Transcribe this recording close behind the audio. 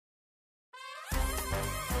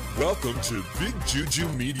Welcome to Big Juju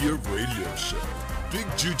Media Radio Show. Big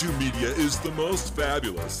Juju Media is the most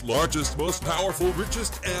fabulous, largest, most powerful,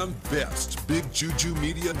 richest, and best Big Juju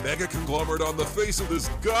Media mega conglomerate on the face of this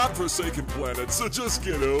godforsaken planet, so just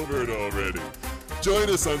get over it already. Join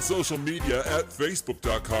us on social media at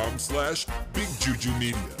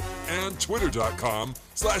facebook.com/BigJujuMedia and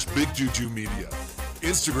twitter.com/BigJujuMedia,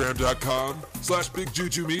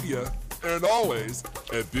 instagram.com/BigJujuMedia, and always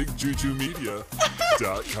at BigJujuMedia.com.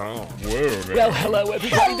 Well, hello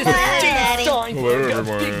everybody. This is Steve Steinberg of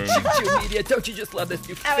everyone. Big Juju Media. Don't you just love this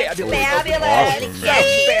new fabulous? fabulous. Awesome.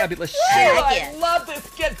 Fabulous. Sheila, like I it. love this.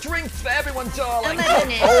 Get drinks for everyone, darling. Oh my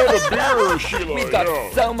goodness. Oh, the beer, Sheila. We've got yeah.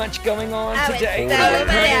 so much going on Oh, today. it's so Bernie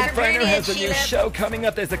bad. Brenner has a new Sheila. show coming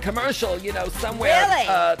up. There's a commercial, somewhere Really?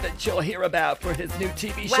 that you'll hear about for his new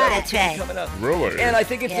TV show Right, that's gonna be right. coming up. Really? And I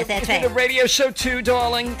think it's, Yes, that's is it a right. radio show too,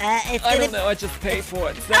 darling. It's I gonna- don't know. I just paid for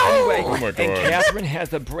it. So Oh! anyway, Oh my and God. Catherine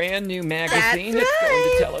has a brand new magazine That's that's going to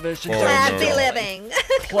right. television. Oh, Classy no. living.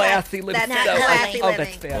 Classy living. That's So- classy oh,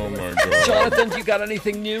 that's living. Oh fabulous. my god. Jonathan, you got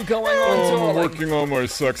anything new going on, Oh, I'm darling? working on my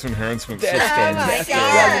sex enhancement That's system. fantastic.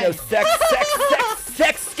 God. Well,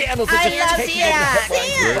 sex scandals are I just love taking over the sex. headlines.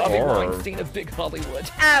 They Harvey are. Weinstein of big Hollywood.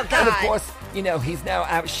 Oh, God. And of course, he's now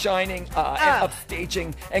outshining and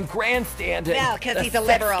upstaging and grandstanding. Well, 'cause the he's a sex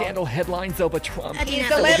liberal. scandal headlines over Trump. He's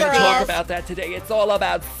So a we're going to liberal. talk about that today. It's all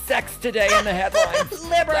about sex today in the headlines.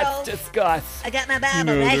 Liberal. Let's discuss. I got my You Bible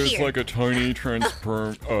know, right there's here. like a tiny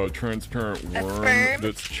transparent worm sperm?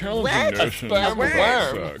 that's challenging What? nations A sperm about worm?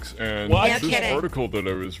 sex. And What? No this kidding. article that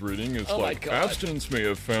I was reading is Oh my like, God. abstinence may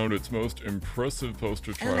have found its most impressive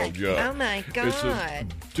poster child yet. oh my It's a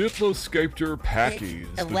God. Diploscaptor pachyes.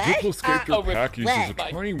 A The what? Diploscaptor Oh, pachyes what? is a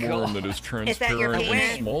My tiny God. worm that is Is that your transparent and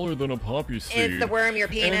penis? smaller than a poppy seed. Is the worm your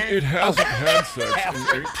penis? And it hasn't had sex in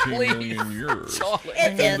Catherine, 18 please. million years. Darling. It's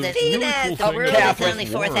And in the the really penis. cool A thing worm about is only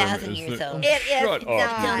this 4,000 worm years is that- old. It is Shut up, no,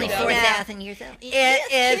 you. only No. 4,000 years old. It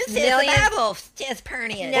is millions. the Bible says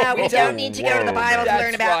Pernian. No, we Whoa, don't need to go to the whoa, Bible to That's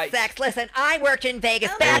learn about right. sex. Listen, I worked in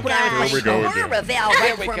Vegas Oh back my when I God. was Here we go with again. Lavelle, Here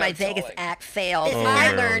right we before go, my Vegas darling. act failed. It's I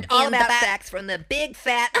not learned all in the about Bi- sex from the big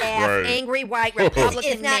fat ass, Right. angry white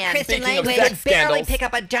Republican It's not men. Christian Speaking of language. sex Could barely scandals. pick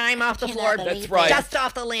up a dime off the Cannot floor, believe That's right. dust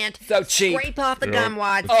off the lint, So cheap. scrape off the Yep, gum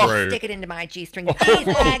wads, that's right. stick it into my G-string. Oh These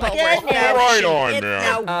my people were goodness. so Right cheap. on, It's man.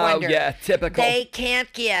 no Oh, wonder. yeah, typical. They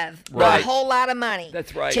can't give Right. a whole lot of money.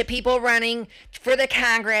 That's right. To people running for the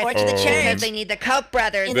Congress Or to the Oh. church. because they need the Koch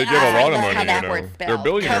brothers. In They the give a eye. lot of That's money, how that you word's know. spelled. They're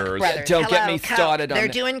billionaires. Koch brothers. Don't get me Coke. started on They're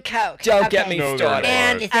that. doing Coke. Don't Okay. get me No, they're started. not.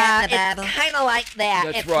 And Is that in the Bible? it's kind of like that.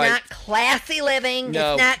 That's it's right. not classy living.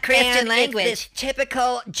 No. It's not Christian and language. It's this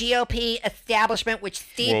typical GOP establishment, which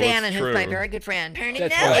Steve Well, that's Bannon, who's my true. very good friend,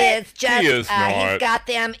 That's now right. is just He is not. he's got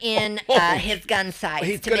them in his gun sights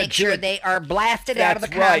He's to gonna make sure do- they are blasted out of the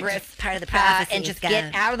That's right. Congress. Part of the prophecy and just is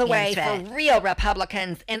get gone. out of the way That's for right. real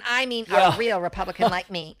Republicans, and I mean Yeah. a real Republican like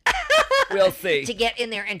me, We'll see. to get in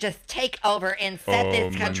there and just take over and set Oh,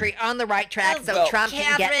 this man. country on the right track so well, Trump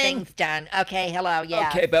can get Catherine. things done. Okay, hello, yeah.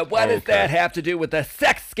 Okay, but what does Okay. that have to do with the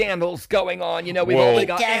sex scandals going on? We've Well- only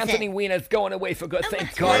got It doesn't. Anthony Weiner's going away for good.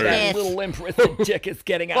 Thank my God that goodness. little limp-wristed dick is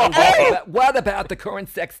getting out. But what about the current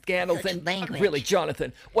sex scandals? Such And language. really,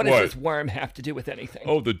 Jonathan, what does What? this worm have to do with anything?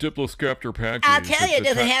 Oh, the Diploscaptor pachyes. I'll tell you, it is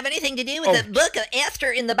the doesn't ta- have anything to do with Oh. the book of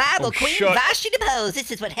Esther in the Bible. Oh, Queen shut- Vashti deposed.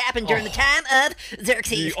 This is what happened during the time of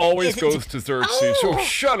Xerxes. He always Isn't- goes to Xerxes. So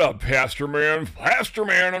shut up, Pastor Man. Pastor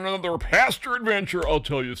Man, another pastor adventure. I'll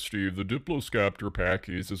tell you, Steve, the Diploscaptor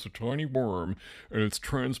pachyes is a tiny worm, and it's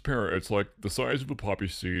transparent. It's like the size of a poppy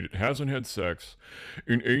seed. It hasn't had sex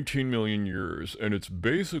in 18 million years, and it's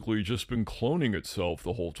basically just been cloning itself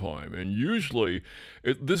the whole time. And usually,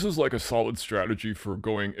 this is like a solid strategy for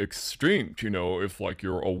going extinct. If like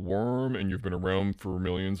you're a worm and you've been around for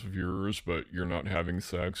millions of years, but you're not having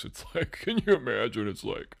sex, it's like, can you imagine? It's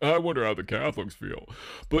like, I wonder how the Catholics feel.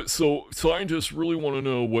 But so scientists really want to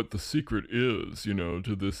know what the secret is,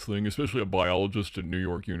 to this thing, especially a biologist at New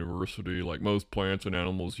York University. Like most plants and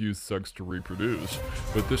animals use sex to reproduce.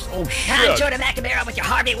 But this, oh I'm shit! Jordan McNamara with your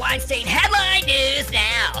Harvey Weinstein headline news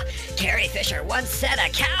now. Carrie Fisher once set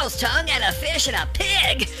a cow's tongue and a fish and a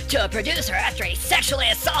pig to a producer after he sexually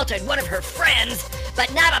assaulted one of her friends,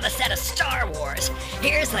 but not on the set of Star Wars.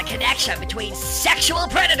 Here's the connection between sexual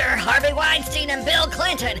predator Harvey Weinstein and Bill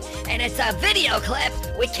Clinton, and it's a video clip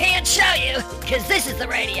we can't show you, because this is the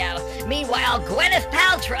radio. Meanwhile, Gwyneth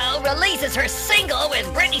Paltrow releases her single with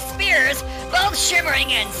Britney Spears, both shimmering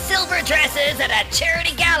in silver dresses at a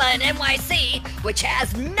charity gala in NYC, which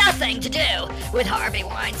has nothing to do with Harvey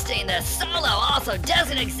Weinstein. The solo also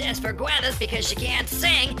doesn't exist for Gwyneth because she can't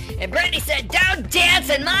sing, and Britney said, "Don't dance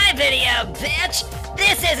in my video, bitch!"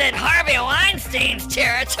 This isn't Harvey Weinstein's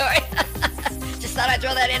territory. Just thought I'd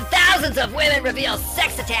throw that in. Thousands of women reveal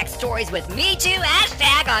sex attack stories with Me Too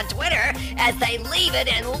hashtag on Twitter as they leave it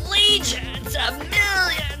in legions of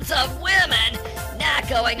millions of women not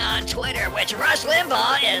going on Twitter, which Rush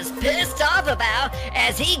Limbaugh is pissed off about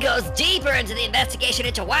as he goes deeper into the investigation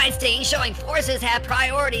into Weinstein, showing forces have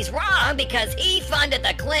priorities wrong because he funded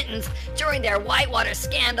the Clintons during their Whitewater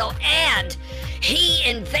scandal, and he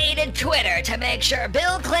invaded Twitter to make sure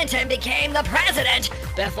Bill Clinton became the president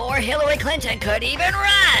before Hillary Clinton could even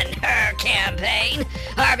run her campaign.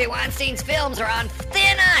 Harvey Weinstein's films are on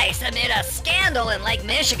thin ice amid a scandal in Lake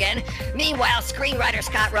Michigan. Meanwhile, screenwriter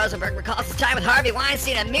Scott Rosenberg recalls his time with Harvey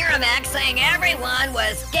Weinstein at Miramax, saying everyone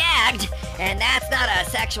was gagged, and that's not a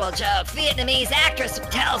sexual joke. Vietnamese actress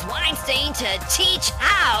tells Weinstein to teach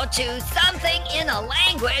how to something in a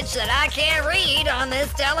language that I can't read on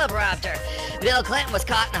this teleprompter. Bill Clinton was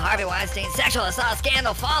caught in the Harvey Weinstein sexual assault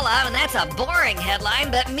scandal fallout, and that's a boring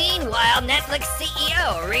headline. But meanwhile, Netflix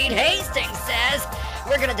CEO Reed Hastings says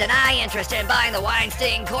we're going to deny interest in buying the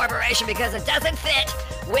Weinstein Corporation because it doesn't fit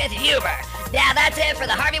with humor. Now that's it for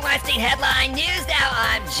the Harvey Weinstein headline news. Now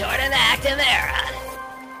I'm Jordan McNamara.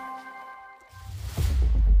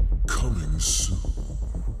 Coming soon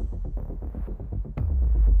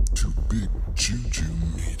to Big Juju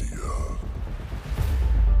Media,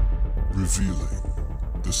 revealing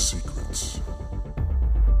the secrets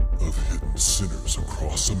of hidden sinners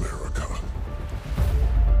across America,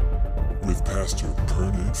 with Pastor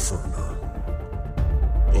Pernod Ferner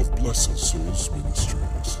of Blessed Souls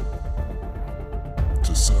Ministries,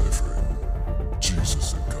 deciphering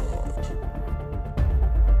Jesus and God.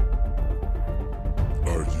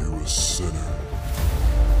 Are you a sinner?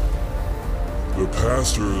 The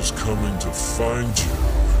pastor is coming to find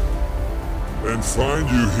you, and find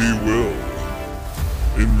you he will,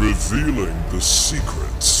 in revealing the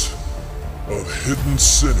secrets of hidden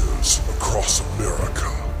sinners across America.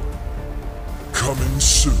 Coming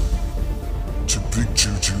soon to Big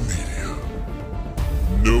Juju Media.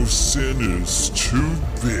 No sin is too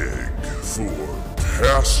big for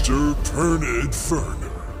Pastor Pernod Ferner.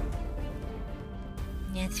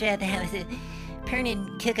 That's right.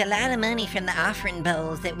 Pernod took a lot of money from the offering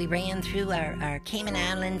bowls that we ran through our Cayman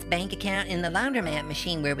Islands bank account in the laundromat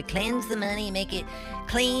machine, where we cleanse the money, make it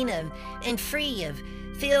clean and free of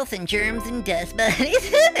filth and germs and dust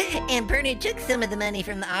bunnies. And Pernod took some of the money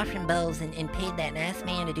from the offering bowls and paid that nice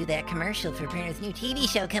man to do that commercial for Pernod's new TV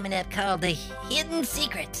show coming up called The Hidden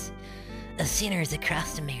Secrets of Sinners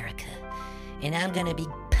Across America. And I'm gonna be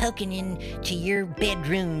poking into your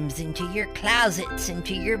bedrooms, into your closets,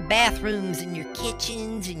 into your bathrooms, and your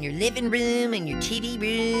kitchens, and your living room, and your TV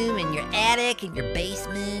room, and your attic, and your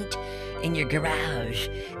basement, and your garage,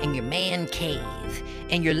 and your man cave,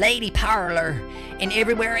 and your lady parlor, and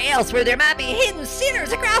everywhere else where there might be hidden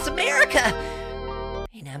sinners across America.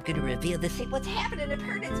 And I'm gonna reveal this. What's happening to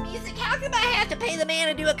Pernod's music? How come I have to pay the man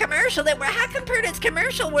to do a commercial how come Pernod's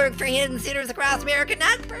commercial work for hidden sinners across America,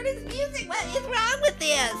 not Pernod's music? What is wrong with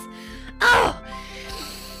this? Oh,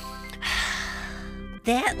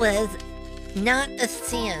 that was not a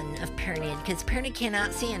sin of Pernod, because Pernod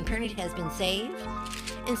cannot sin. Pernod has been saved.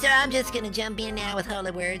 And so I'm just going to jump in now with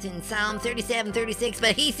holy words in Psalm 37:36,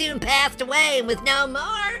 but he soon passed away and was no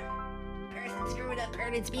more. Person screwing up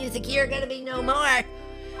Pernod's music, you're going to be no more.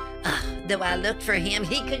 Though I looked for him,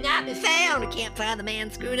 he could not be found. I can't find the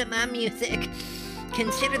man screwing up my music.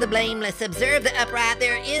 Consider the blameless, observe the upright.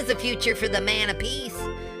 There is a future for the man of peace.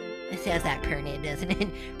 It sounds like Pernod, doesn't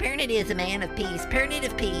it? Pernod is a man of peace, Pernod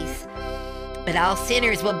of peace. But all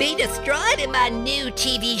sinners will be destroyed in my new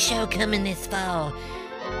TV show coming this fall.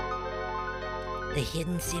 The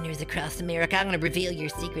hidden sinners across America. I'm going to reveal your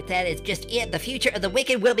secret. That is just it. The future of the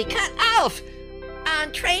wicked will be cut off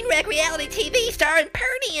on Trainwreck reality TV starring Pernod.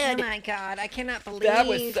 Oh my God, I cannot believe that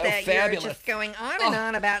was so that fabulous. You're just going on and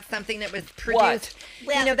on about something that was produced.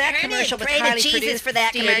 What? Well, that commercial was prayed to highly Jesus produced. for that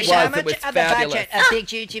Steve, commercial. How It much was of the fabulous. budget of Big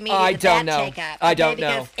Juju Media I did don't that know. take up? I don't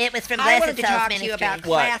because know. It was from I Blessed wanted to Souls talk to you Ministries. about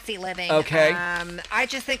What? classy living. Okay. I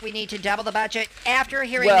just think we need to double the budget after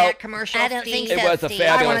hearing Well, that commercial. I don't think Steve. It so, was a Steve. I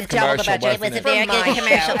fabulous want to double the commercial, budget. It was a wasn't very it? For good my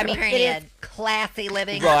commercial show. from I mean, Pernod. it is classy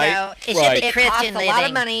living. Right, So It should right. be it Christian costs a lot living.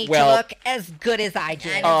 of money Well- to look as good as I do.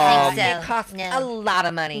 I don't think so. It costs No. a lot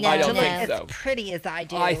of money I to don't look think as so. pretty as I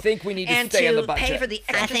do. I think we need to and stay on the pay budget. for the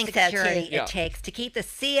I extra think so, too. security Yeah. it takes to keep the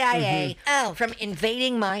CIA from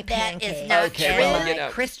invading my That is pancake. not Okay, true. well, my you know.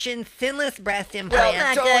 Christian sinless breast Oh implant.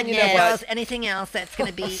 my darling, you know as goodness. well what? as anything else that's going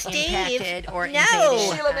to be Steve, impacted or no.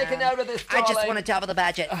 invaded. Sheila, make a note of this, I just darling. want to double the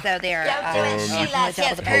budget, so there. Don't do it, I Sheila. wanna double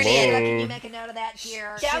Yes, the Pernod. budget. Can you make a note of that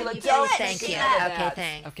here? Don't Sheila, do don't it, Thank Thank you. smell of Okay, that.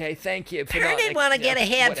 thanks. Okay, thank you. For Pern not, didn't want to get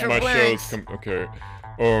ahead for My once. show's okay.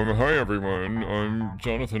 Hi everyone. I'm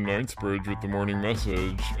Jonathan Knightsbridge with the Morning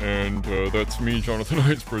Message, and that's me, Jonathan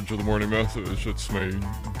Knightsbridge with the Morning Message. It's my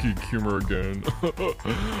geek humor again.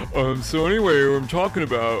 So anyway, I'm talking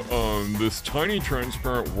about this tiny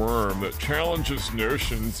transparent worm that challenges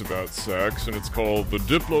notions about sex, and it's called the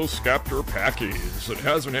Diploscaptor pachyes. It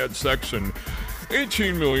hasn't had sex in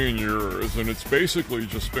 18 million years, and it's basically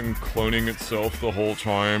just been cloning itself the whole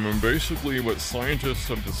time, and basically what scientists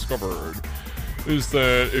have discovered is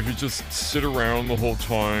that if you just sit around the whole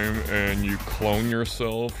time and you clone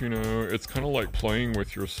yourself, it's kind of like playing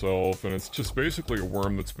with yourself, and it's just basically a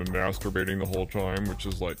worm that's been masturbating the whole time, which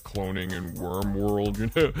is like cloning in worm world,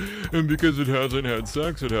 and because it hasn't had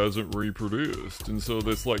sex, it hasn't reproduced. And so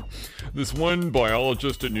this one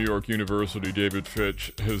biologist at New York University, David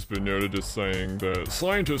Fitch, has been noted as saying that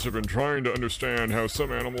scientists have been trying to understand how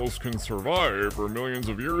some animals can survive for millions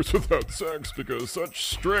of years without sex because such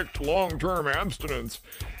strict long-term abstinence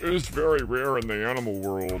is very rare in the animal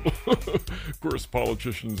world. Of course,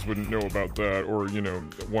 politicians wouldn't know about that, or,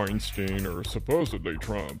 Weinstein, or supposedly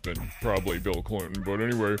Trump, and probably Bill Clinton. But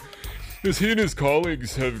anyway, as he and his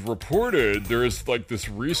colleagues have reported, there is this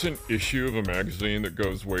recent issue of a magazine that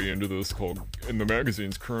goes way into this in the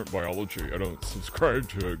magazine's Current Biology. I don't subscribe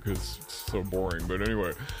to it because it's so boring, but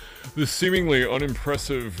anyway. This seemingly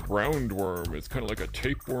unimpressive roundworm, it's kind of like a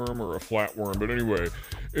tapeworm or a flatworm, but anyway,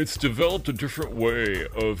 it's developed a different way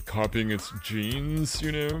of copying its genes,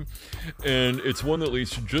 and it's one that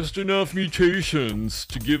leads to just enough mutations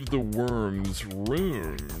to give the worms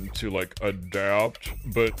room to, adapt,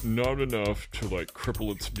 but not enough to,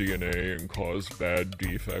 cripple its DNA and cause bad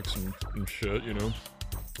defects and shit,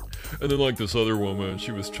 And then, this other woman,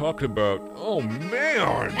 she was talking about, oh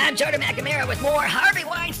man! I'm Jordan McNamara with more Harvey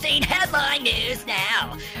Weinstein headline news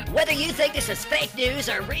now. Whether you think this is fake news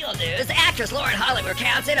or real news, actress Lauren Holly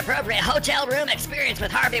recounts inappropriate hotel room experience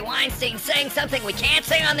with Harvey Weinstein saying something we can't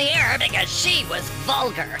say on the air because she was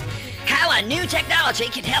vulgar. How a new technology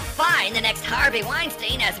can help find the next Harvey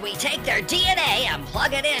Weinstein as we take their DNA and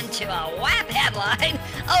plug it into a WAP headline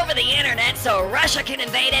over the internet so Russia can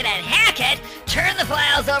invade it and hack it, turn the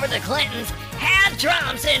files over to Clinton's, have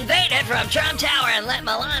Trumps invade it from Trump Tower and let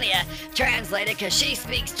Melania translate it because she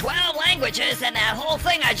speaks 12 languages and that whole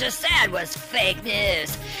thing I just said was fake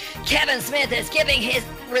news. Kevin Smith is giving his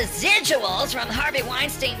residuals from Harvey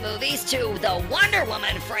Weinstein movies to the Wonder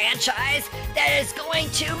Woman franchise that is going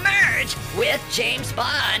to merge with James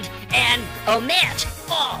Bond and omit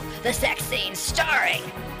all the sex scenes starring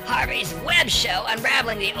Harvey's web show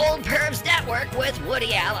Unraveling the Old Pervs Network with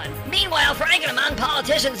Woody Allen. Meanwhile, franking among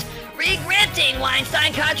politicians regretting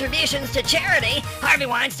Weinstein contributions to charity, Harvey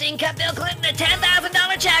Weinstein cut Bill Clinton a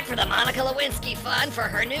 $10,000 check for the Monica Lewinsky Fund for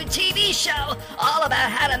her new TV show all about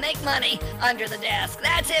how to make money under the desk.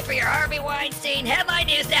 That's it for your Harvey Weinstein headline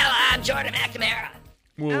news now. I'm Jordan McNamara.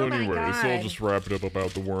 Well, anyway, so I'll just wrap it up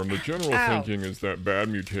about the worm. The general thinking is that bad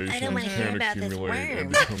mutations can accumulate and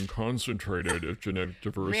become concentrated if genetic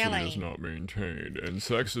diversity is not maintained. And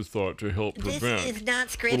sex is thought to help prevent. This is not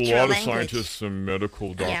But scriptural a lot language. of scientists and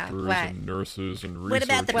medical doctors and nurses and researchers. What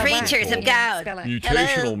about the preachers of God?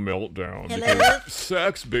 Mutational meltdown. Because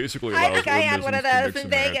sex basically allows organisms to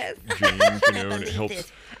mix and match genes, and it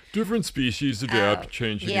helps different species adapt to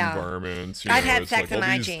changing environments. I've had sex in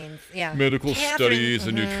my genes. Medical studies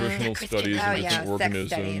and nutritional studies in different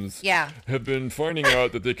organisms have been finding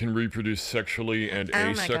out that they can reproduce sexually and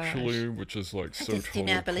asexually, which is so totally cool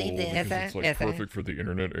because it's perfect for the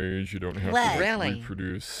internet age. You don't have to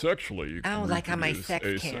reproduce sexually. You can like on my reproduce sex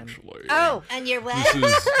asexually. cam. And you're what?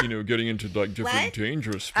 This is, getting into different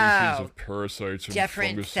dangerous species of parasites and different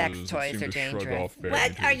funguses sex that toys seem are to dangerous. shrug off bad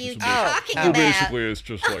What are you mutations. talking So about? basically, it's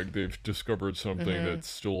just they've discovered something that's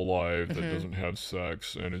still alive that doesn't have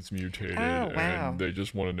sex and it's mutated, and they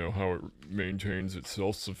just want to know how it maintains its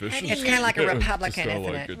self-sufficiency. It's kind of like a Republican,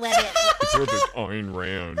 isn't it? It's the perfect Ayn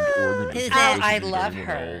Rand organism. Who's that? Doesn't I need love anyone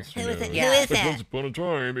her. else, Who you is know. it? Who is that? Once upon a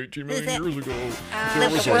time, 18 million years ago, The there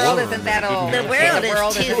was a world worm isn't that old. didn't The have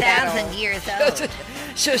world sex. is 2,000 years old.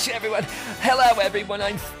 Shush, everyone. Hello, everyone.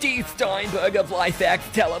 I'm Steve Steinberg of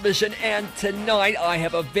LifeX Television, and tonight I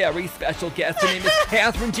have a very special guest. Her name is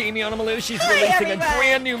Catherine Damiano-Malou. She's releasing a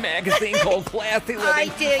brand new magazine called Classy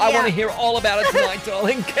Living. I want to hear all about it tonight,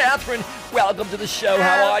 darling. Catherine, welcome to the show.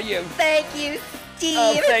 How are you? Thank you, Steve.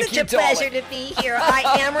 Oh, thank it's you, such a pleasure darling. to be here. I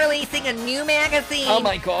am releasing a new magazine. Oh,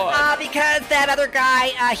 my God. Because that other guy,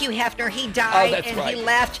 Hugh Hefner, he died that's and right. he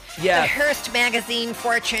left Yes. the Hearst magazine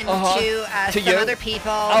fortune Uh-huh. to To some you? other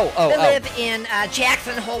people Oh, that live in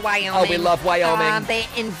Jackson Hole, Wyoming. Oh, we love Wyoming. They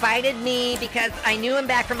invited me because I knew him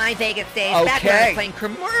back from my Vegas days. Back when I Okay. was playing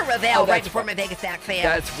Cremora Revel Oh, right that's before right. my Vegas Act failed.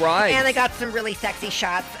 That's right. And they got some really sexy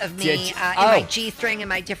shots of Did me you- in my G-string and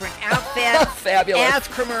my different outfits. Fabulous. As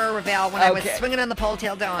Cremora Revel when I was Okay. swinging on the pole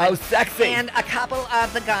tail dawn. Oh, sexy. And a couple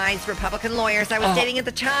of the guys, Republican lawyers I was dating at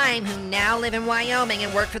the time, who now live in Wyoming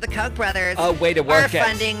and work for the Koch brothers. Oh, way to work are it.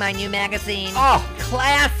 funding my new magazine, Oh.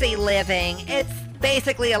 Classy Living. It's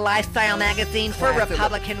basically a lifestyle magazine for Classy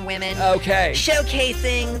Republican women. Okay.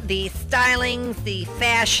 Showcasing the stylings, the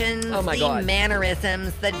fashions, Oh, my the God.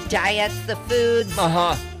 mannerisms, the diets, the foods.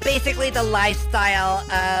 Uh-huh. Basically the lifestyle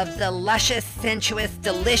of the luscious, sensuous,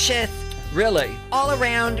 delicious, Really? all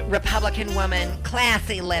around Republican woman,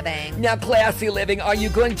 classy living. Now, Classy Living, are you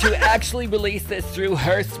going to actually release this through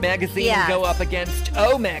Hearst Magazine Yes. and go up against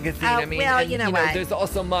O Magazine? Oh, I mean, well, and, you know what? there's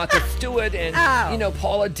also Martha Stewart and, Oh.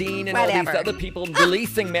 Paula Dean and all Whatever. these other people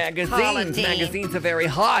releasing magazines. Paula Dean. Magazines are very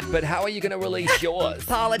hot, but how are you going to release yours?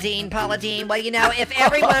 Paula Dean. Well, if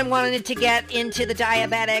everyone wanted to get into the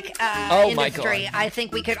diabetic Oh, my industry, God. I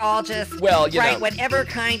think we could all just Well, write whatever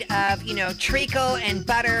kind of, treacle and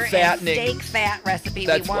butter Fattening. and steak fat recipe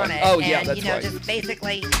That's we right. wanted. Oh, yeah, and, that's right. just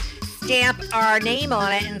basically stamp our name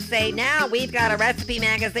on it and say, now we've got a recipe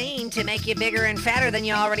magazine to make you bigger and fatter than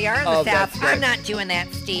you already are in the Oh, South. that's right. I'm not doing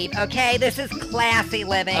that, Steve, okay? This is classy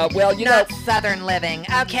living, well, you not know- Southern living,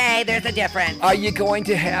 okay? There's a difference. Are you going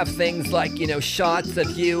to have things like, shots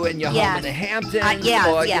of you and your home Yes. in the Hamptons? Yes,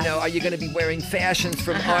 or, yes. are you going to be wearing fashions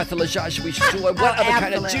from Arthur LaJoie Shore? What other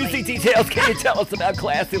kind of absolutely. juicy details can you tell us about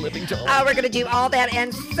Classy Living, Joel? Oh, we're going to do all that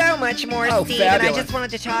and so much more, Oh, Steve. And I fabulous. just wanted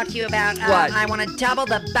to talk to you about, What? I want to double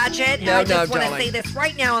the budget. No, and I just no, want to darling. say this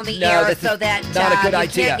right now on the No, air this so is that not a good you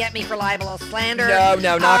idea. can't get me for libel or slander. No,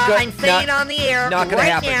 not good. I'm saying Not- on the air not gonna right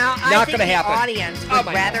happen. now, I Not think gonna the happen. audience Oh, would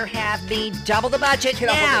my rather have me double the budget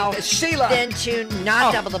Cannot now believe this. Sheila. than to not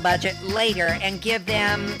Oh. double the budget later and give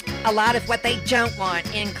them a lot of what they don't want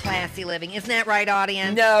in classy living. Isn't that right,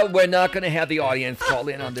 audience? No, we're not going to have the audience call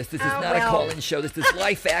in on this. This is Oh, not a well. call-in show. This is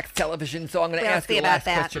Life Facts Television. So I'm going to We'll ask see you the about last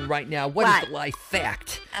that. question right now. What What? is the life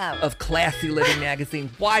fact Oh. of Classy Living magazine?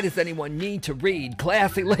 Why does anyone need to read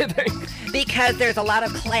Classy Living? Because there's a lot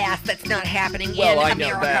of class that's not happening Well, in I know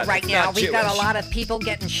America that. right It's now. not We've got a Jewish. lot of people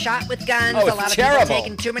getting shot with guns, Oh, a it's lot of terrible. people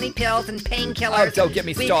taking too many pills and painkillers. Oh, don't get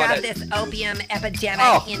me We've started. got this opium epidemic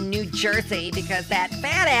Oh. in New Jersey because that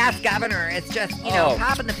fat ass governor is just, Oh,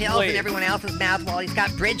 popping the pills please. in everyone else's mouth while he's got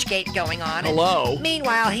Bridgegate going on. And Hello?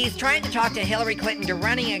 meanwhile, he's trying to talk to Hillary Clinton to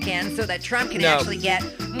running again so that Trump can No. actually get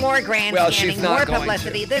more grandstanding, Well, she's not more going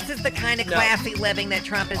publicity. to. This is the kind of No. classy living that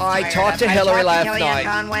Trump is I tired talked of. to I've Hillary talked last to Kellyanne night.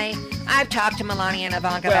 Conway. I've talked to Melania and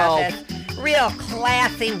Ivanka Well, about this. Real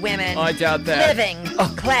classy women. I doubt that. Living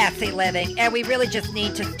classy living. And we really just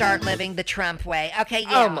need to start living the Trump way. Okay,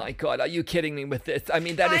 yeah. Oh my God, are you kidding me with this? I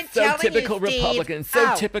mean, that is I'm so telling you, typical Steve. Republican,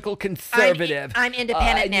 so Oh. typical conservative. I'm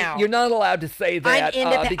independent and you- now. You're not allowed to say that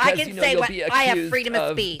independent. because I can say you'll what- be I have accused freedom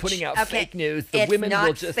of speech. putting out Okay. fake news. The It's women not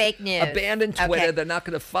will just fake news. abandon Twitter. Okay. They're not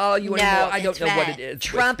going to follow you No, anymore. I don't it's know what right. it is.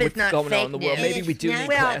 Trump what's is not going on fake in the world. news. Maybe we do It's need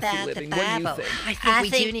not classy about living. the What do you Bible. think? I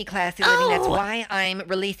think we do need classy living. That's Oh. why I'm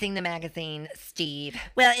releasing the magazine, Steve.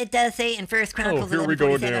 Well, it does say in First Chronicles here we go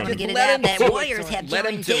 11:47, again. I'm getting Let out him that do it. warriors have Let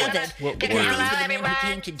him joined do it. David What because warriors? these were the men who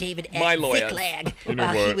came to David My at lawyers. Ziklag You know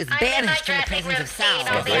while he what? was I'm in my banished from the dressing presence room, of Saul.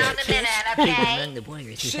 Steve. I'll be on the minute, They were okay? among the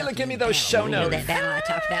warriors who Sheila, fought give me in the those battle. show You know notes. that battle I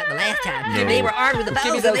talked about the last time. No. They were armed with the Give me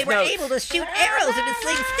bows and they those were notes. able to shoot arrows and to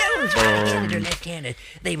sling stones. Right-handed or left-handed.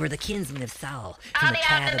 They were the kinsmen of Saul from I'll the be on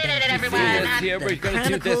tribe the of minute, Benjamin. everyone. Yes, here, we're gonna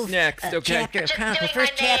do this next, okay? Chapter of Just Chronicles, doing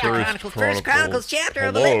first my chapter of nails. Chronicles, First first Chronicles chapter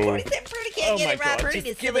of Hello. 11:47. Pretty can't Oh get my it right. God, Pretty just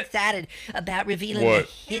is give so it- excited about revealing What?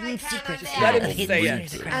 the hidden secrets Let of him hidden say it.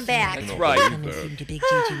 secrets. I'm back. That's right. Welcome to Big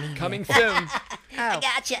Juju Media. Coming soon. I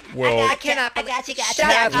gotcha. Well- I gotcha.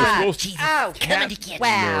 Shut We're up. supposed to- Jesus. Oh, coming to get you.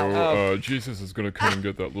 wow. No, Jesus is going to come and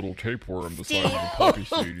get that little tapeworm the size of a poppy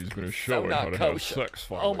seed. He's going to show So it not how to have kosher. sex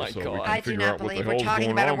finally. Oh, my so God. we can I do figure not out what the believe we're hell's talking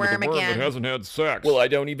going about a on with the worm worm again. that hasn't had sex. Well, I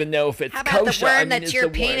don't even know if it's How about the kosher. worm I mean, that's is your the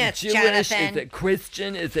worm penis, Jewish? Jonathan? Is it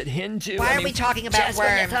Christian? Is it Hindu? Why I are mean, we talking about Just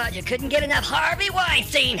when you worms? thought you couldn't get enough Harvey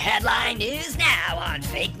Weinstein, headline news now on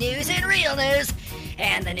Fake News and Real News.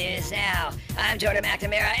 And the news now. I'm Jordan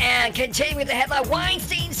McNamara, and continuing with the headline,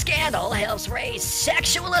 Weinstein scandal helps raise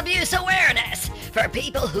sexual abuse awareness for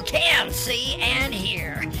people who can see and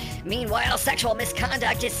hear. Meanwhile, sexual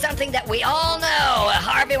misconduct is something that we all know.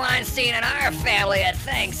 Harvey Weinstein and our family at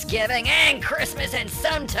Thanksgiving and Christmas, and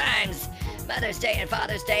sometimes Mother's Day and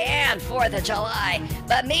Father's Day and 4th of July.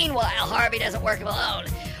 But meanwhile, Harvey doesn't work alone.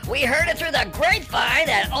 We heard it through the grapevine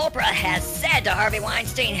that Oprah has said to Harvey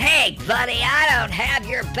Weinstein, "Hey, buddy, I don't have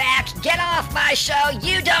your back. Get off my show.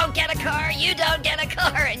 You don't get a car. You don't get a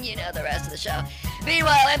car." And you know the rest of the show.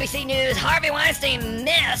 Meanwhile, NBC News, Harvey Weinstein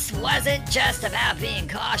miss wasn't just about being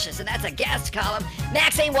cautious, and that's a guest column.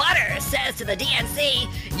 Maxine Waters says to the DNC,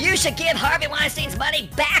 "You should give Harvey Weinstein's money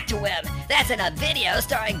back to him." That's in a video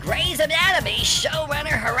starring Grey's Anatomy showrunner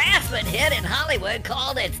harassment hit in Hollywood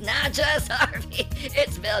called "It's Not Just Harvey,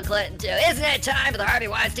 It's Bill Clinton Too." Isn't it time for the Harvey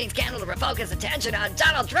Weinstein scandal to refocus attention on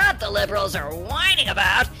Donald Trump the liberals are whining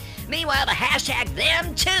about? Meanwhile, the hashtag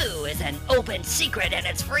 #ThemToo is an open secret, and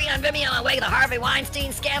it's free on Vimeo. And wake the Harvey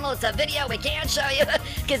Weinstein scandal. It's a video we can't show you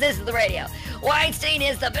because this is the radio. Weinstein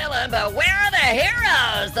is the villain, but where are the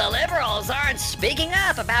heroes? The liberals aren't speaking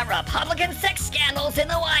up about Republican sex scandals in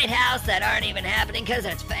the White House that aren't even happening because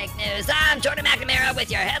it's fake news. I'm Jordan McNamara with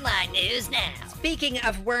your headline news now. Speaking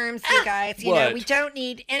of worms, you guys, you know, we don't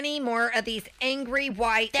need any more of these angry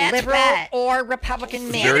white That's liberal right. or Republican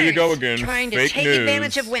men There you go again. trying to Fake take news.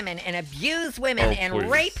 advantage of women and abuse women Oh, and please.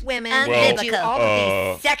 rape women Well, and do all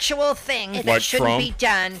of these sexual things that like shouldn't Trump? be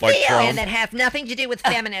done Like Trump? and that has nothing to do with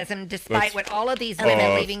feminism, despite Let's- what all of these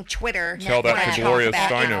women leaving Twitter tell that want to talk Gloria about.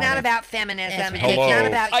 Steinem. It's not about feminism. That's It's Hello. not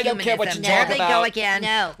about I don't care what humanism. you There talk they go about. again.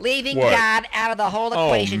 No. Leaving What? God out of the whole Oh,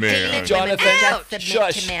 equation. man. Teaching women to Jonathan, just submit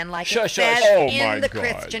shush. to men like Shush, it says shush. Oh, in my the God.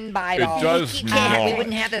 Christian Bible. It does And not. we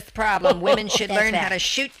wouldn't have this problem. Women should That's learn how right. to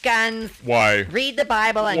shoot guns, Why? read the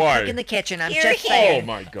Bible, and Why? cook in the kitchen. I'm Hear, just hear. saying. Oh,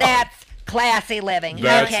 my God. That's classy living.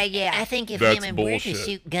 That's- Okay, yeah. I think if That's women were bullshit. to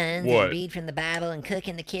shoot guns What? and read from the Bible and cook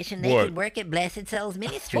in the kitchen, they What? could work at Blessed Souls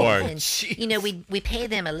Ministries. Why? And, you know, we pay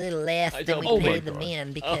them a little less than we don't- Oh, my pay the God.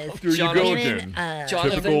 men because There you go Jonathan, again.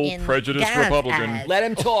 Jonathan, Typical in prejudiced God's Republican. eyes, Let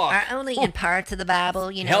him talk. are only in parts of the Bible.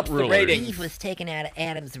 You know, Helps the Really? ratings. Eve was taken out of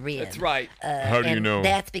Adam's rib. That's right. How do you and know?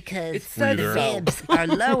 That's because It's Were you the there? ribs are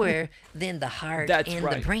lower than the heart That's and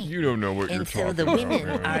right. the brain. You don't know what you're And so talking the about, women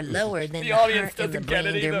man. are lower than The the audience heart and the doesn't get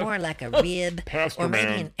brain. it They're either. more like a rib Pastor or maybe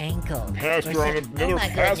man. an ankle. Pastor or on something. another Oh my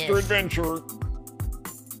pastor goodness. adventure.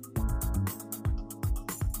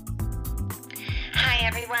 Hi,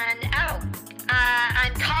 everyone.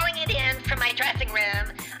 I'm calling it in from my dressing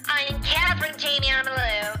room. I am Catherine Jamie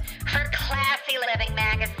Amalou for Classy Living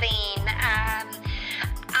magazine.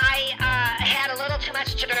 I had a little too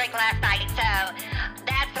much to drink last night, so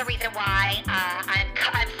that's the reason why I'm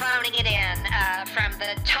phoning it in from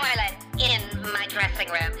the toilet in my dressing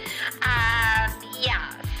room. Yeah,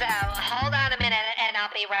 so hold on a minute and I'll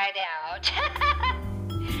be right out.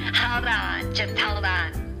 Hold on, just hold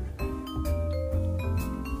on.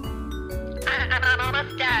 I'm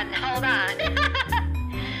almost done. Hold on.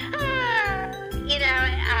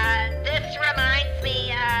 This reminds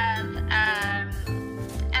me of.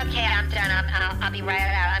 Okay, I'm done. I'll be right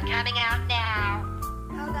out. I'm coming out now.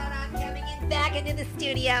 Hold on, I'm coming in back into the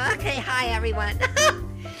studio. Okay, hi everyone.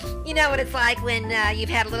 You know what it's like when you've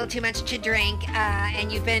had a little too much to drink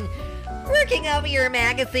and you've been working over your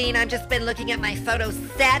magazine. I've just been looking at my photo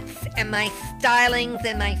sets and my stylings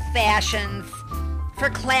and my fashions for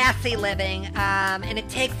Classy Living, and it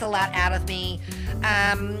takes a lot out of me.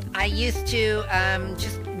 I used to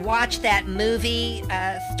just watch that movie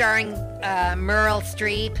starring Meryl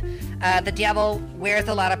Streep, The Devil Wears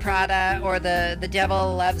a Lot of Prada, or The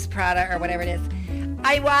Devil Loves Prada, or whatever it is.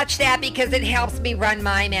 I watch that because it helps me run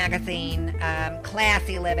my magazine,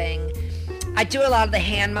 Classy Living. I do a lot of the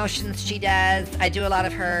hand motions she does. I do a lot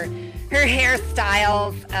of her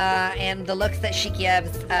hairstyles and the looks that she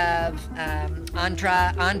gives of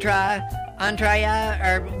Andrea,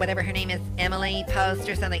 or whatever her name is, Emily Post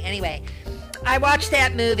or something. Anyway, I watched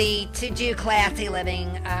that movie to do Classy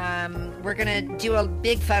Living. We're going to do a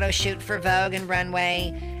big photo shoot for Vogue and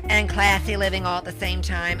Runway and Classy Living all at the same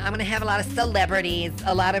time. I'm going to have a lot of celebrities,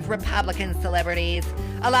 a lot of Republican celebrities,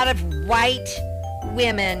 a lot of white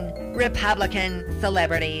women Republican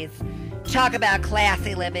celebrities. Talk about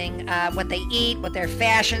Classy Living, what they eat, what their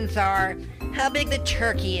fashions are, how big the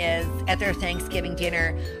turkey is at their Thanksgiving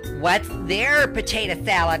dinner, what's their potato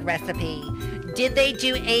salad recipe, did they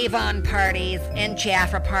do Avon parties and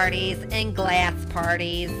Jaffa parties and glass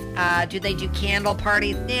parties, do they do candle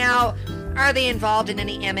parties now, are they involved in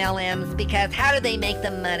any MLMs, because how do they make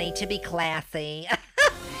the money to be classy?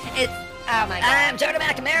 It's, oh my God. I'm Jordan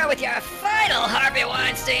McNamara with your final Harvey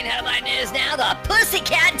Weinstein headline news now. The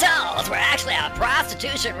Pussycat Dolls were actually a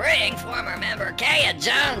prostitution ring, former member Kaya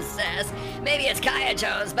Jones says. Maybe it's Kaya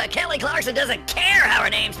Jones, but Kelly Clarkson doesn't care how her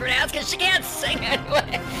name's pronounced because she can't sing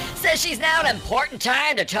anyway. So says she's now an important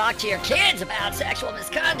time to talk to your kids about sexual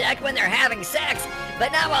misconduct when they're having sex,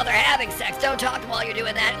 but not while they're having sex. Don't talk to them while you're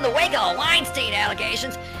doing that. In the wake of Weinstein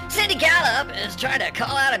allegations, Cindy Gallup is trying to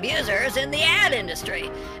call out abusers in the ad industry.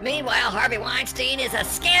 Meanwhile, Harvey Weinstein is a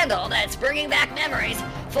scandal that's bringing back memories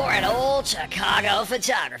for an old Chicago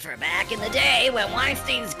photographer. Back in the day when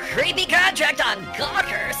Weinstein's creepy contract on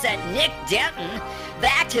Gawker sent Nick Denton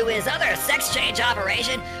back to his other sex change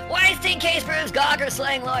operation, Weinstein case proves Gawker's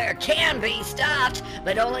slaying lawyer can be stopped,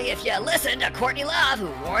 but only if you listen to Courtney Love, who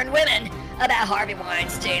warned women about Harvey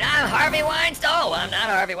Weinstein. I'm Harvey Weinstein. Oh, I'm not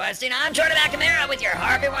Harvey Weinstein. I'm Jordan McNamara with your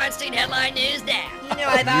Harvey Weinstein headline news now. You know,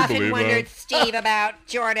 I've often wondered, Steve, about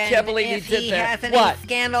Jordan. Can't believe if he did that. has any What?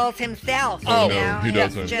 scandals himself. Oh, you no, know? he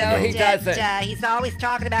doesn't. Just No, he that, doesn't. He's always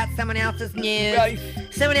talking about someone else's news, Right.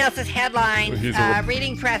 someone else's headlines, He's a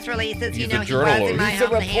reading press releases. You he's know, a he was in journalist. my He's a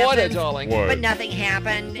home in reporter, Hamptons, darling. What? but nothing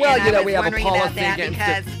happened. Well, and you know, I was we have a wondering about policy that against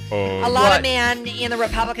because it. a lot What? of men in the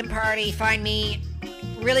Republican Party find me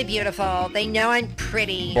really beautiful. They know I'm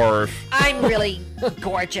pretty. Barf. I'm really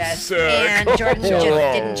gorgeous. Sick. And Jordan just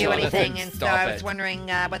Oh, didn't do Jonathan, anything, and so stop I was it. wondering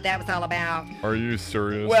what that was all about. Are you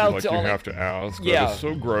serious? Well, like you darling, have to ask. yeah. That is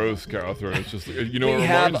so gross, Catherine. It's just, you know, We it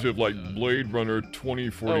have- reminds me of like Blade Runner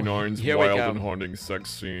 2049's Oh, here we wild go. and haunting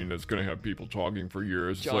sex scene that's going to have people talking for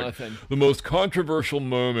years. It's Jonathan. like the most controversial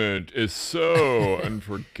moment is so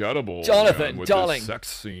unforgettable. Jonathan, man, with darling. this sex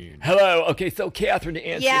scene. Hello. Okay, so Catherine, to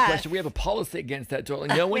answer your Yes. question, we have a policy against that, darling.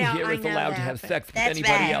 No one well, here I is know allowed to that, have but sex with that's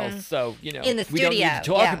anybody right. else. So, you know, In the we don't need to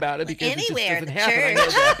studio, talk yeah. about it because Anywhere, it just doesn't the happen. I know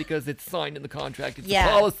church. that because it's signed in the contract. It's Yeah, a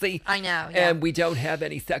policy. I know, yeah. And we don't have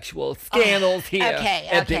any sexual scandals here okay,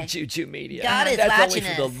 at okay. Big Juju Media. God is That's only watching for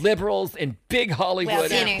us. the liberals in big Hollywood Well,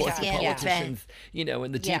 and, sinners, of course, the yeah, yeah. politicians, you know,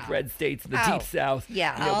 in the deep Yeah. red states, in the Oh, deep south,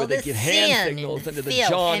 yeah. you know, All where they the give sin hand and signals the into the filth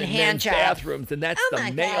John and and hand men's jobs. bathrooms, and that's Oh the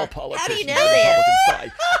my male God. How do politicians you know on the this?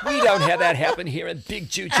 Republican side. We don't have that happen here in Big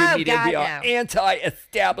Juju Oh, Media. God, We are no.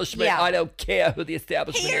 anti-establishment. Yeah. I don't care who the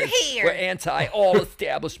establishment Hear, is. hear. We're anti-all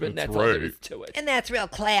establishment. That's That's all there right. is to it. And that's real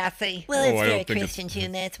classy. Well, Oh, it's I very don't think it's- Christian too,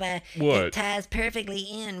 and that's why What? it ties perfectly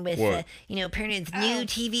in with, What? Pernod's new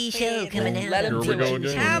TV show please. coming Well, out. let on him Here we do go it.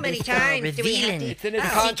 again. How many this fall, times do we have revealing to- It's in his the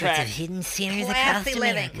contract. secrets of hidden sinners Classy across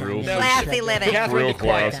living. America. Real Classy living. Catherine, Real be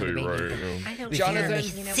quiet. classy, right? yeah. I don't Jonathan, care.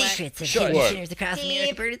 Revealing You know the what? secrets of Shut hidden up. sinners across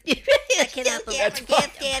Keep America. I cannot believe That's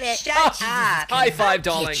forget it. Shut up. High five,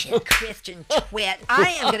 darling. Get you. Christian twit. I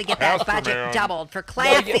am going to get that Pastor budget man. doubled for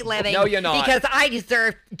classy you- living. no, you're not. Because I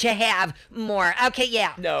deserve to have more. Okay,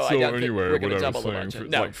 yeah. No, I So don't think anyway, we're going what to I was double the saying, budget. for,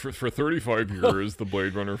 No. like for 35 years, the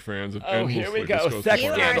Blade Runner fans have Oh, here we endlessly go. discussed Sex the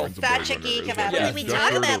You scandal. are origins of Blade such a Runner. geek It's about like, this. is We Deckard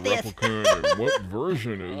talk a about this. replicant, and what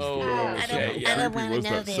version is Oh, this? okay, And yeah. I how don't creepy wanna was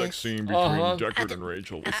know that this. sex scene between Uh-huh. Deckard and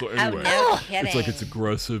Rachel? So Oh, anyway, no it's like kidding. it's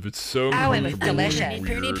aggressive. It's so Oh, it was uncomfortable and delicious. weird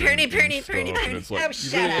Pretty, and pretty, pretty, stuff, pretty, and pretty. it's like, Oh,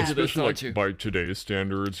 shut up. into this, especially aren't you? like by today's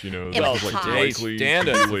standards, you know, It this was is like hot. likely to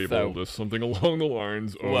Standards, be labeled though. as something along the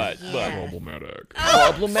lines of What? What? problematic.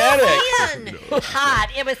 Problematic. Man, hot.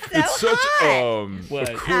 It was so It's such hot. What?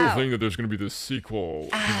 a cool Oh. thing that there's going to be this sequel.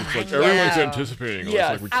 'cause it's I like everyone's know. anticipating. it.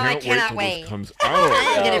 Yes. It's like we Oh, I can't wait cannot till wait. this comes out. I'm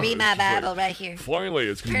Yeah. gonna read my It's like, Bible right here. Finally,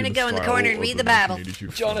 it's going Turn to and be go in the style corner and of read the Bible. 1982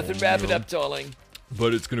 Jonathan, film, wrap you it know? up, darling.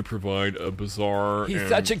 But it's going to provide a bizarre He's and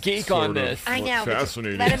such a geek on sort of this. I know. but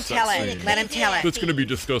fascinating Let him sex tell scene it. Let him tell it. that's going to be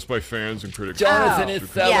discussed by fans and critics. Jonathan Oh, is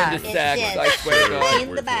so yeah. into It sex, says I swear to God.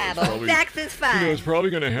 in the Bible. Probably, Sex is you know, fun. it's probably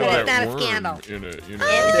going to have But it's that not a worm scandal. in it. You know,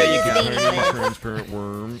 There you that go. tiny transparent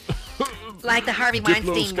worm. Like the Harvey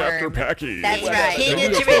Weinstein Diploscopter worm. packy. That's right. King Maybe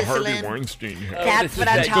of that's what Harvey Jerusalem. Weinstein had. That's This what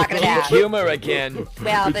is I'm that talking geek about. humor again.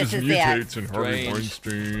 Well, it this just is it. mutates in Harvey Strange.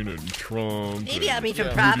 Weinstein and Trump. Maybe and I'll read from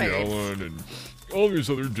Woody Proverbs. Allen and all these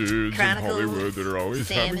other dudes Chronicles, in Hollywood that are always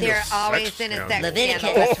Samuel. having They're a sex always in a scandal. sex Leviticus.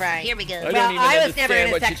 scandal. That's right. Here we go. I Well, don't even I was never in understand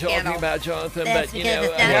a what sex you're talking scandal. about, Jonathan, That's but you because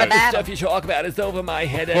know, it's not half in the the stuff you talk about is over my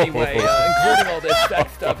head anyway, including all this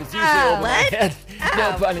sex stuff is usually over my what? head.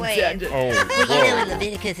 No Oh, pun please. intended. Oh, Well, you know in whoa.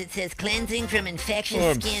 Leviticus it says cleansing from infectious Oh,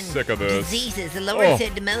 I'm skin sick of this. diseases. The Lord Oh,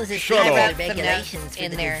 said to Moses, shut "These up. are I the wrote some regulations notes for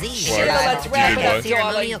in the there. disease. What? Sheila, let's wrap it You up, what?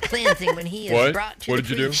 Ceremonial darling. cleansing when he is What? brought to What the did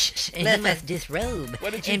you do? priest, and he must disrobe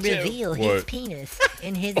What did you and do? reveal his What? penis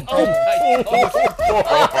and his Oh my God.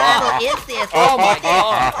 What Bible is this? Oh my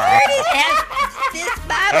God. This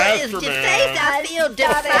Bible is Pastor defaced. man. I feel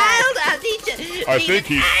defiled. I need to. I think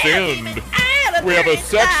he sinned. We have a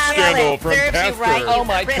sex Well, scandal it from serves you Pastor. right, you Oh,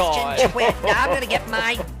 my Christian God. twit. Now I'm going to get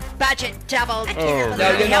my budget doubled. Oh, No,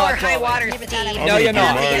 man. you're Hell or not, high darling. water, I'm Steve. gonna No, you're do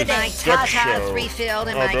not. my Get my sex tatas show. refilled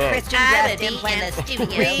and How my about? Christian I breast would be in implants the studio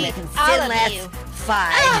free with all still of less you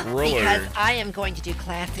 5 Really? because I am going to do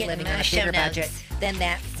classy Get living my on a show bigger notes. budget. than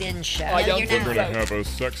that sin show. I don't you're think We're not. gonna have a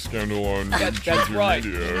sex scandal on That's Juju right.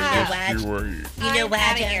 Media. know Just you wait. You know I'm why,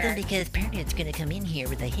 outta here. Jonathan? Because Pernod's gonna come in here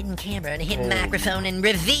with a hidden camera and a hidden microphone and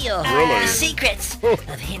reveal Really? the secrets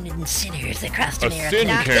of hidden sinners across A America. sin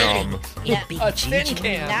Not cam. dating. Yeah. Big A sin Juju.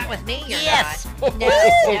 cam. Not with me, you're Yes. not. No,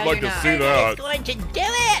 I'd like you're to not. see that. Going to do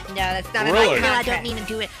it. No, that's not Really? in No, my I contract. don't need him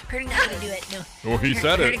to do it. Pernod not gonna do it. No. Well, he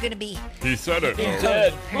said Pernod it. gonna be. He said it. Yeah,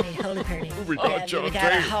 did. Holy Pernod. We Yeah, got John we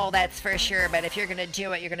got a Tate. hole, that's for sure. But if you're gonna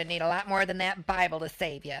do it, you're gonna need a lot more than that Bible to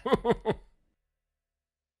save you.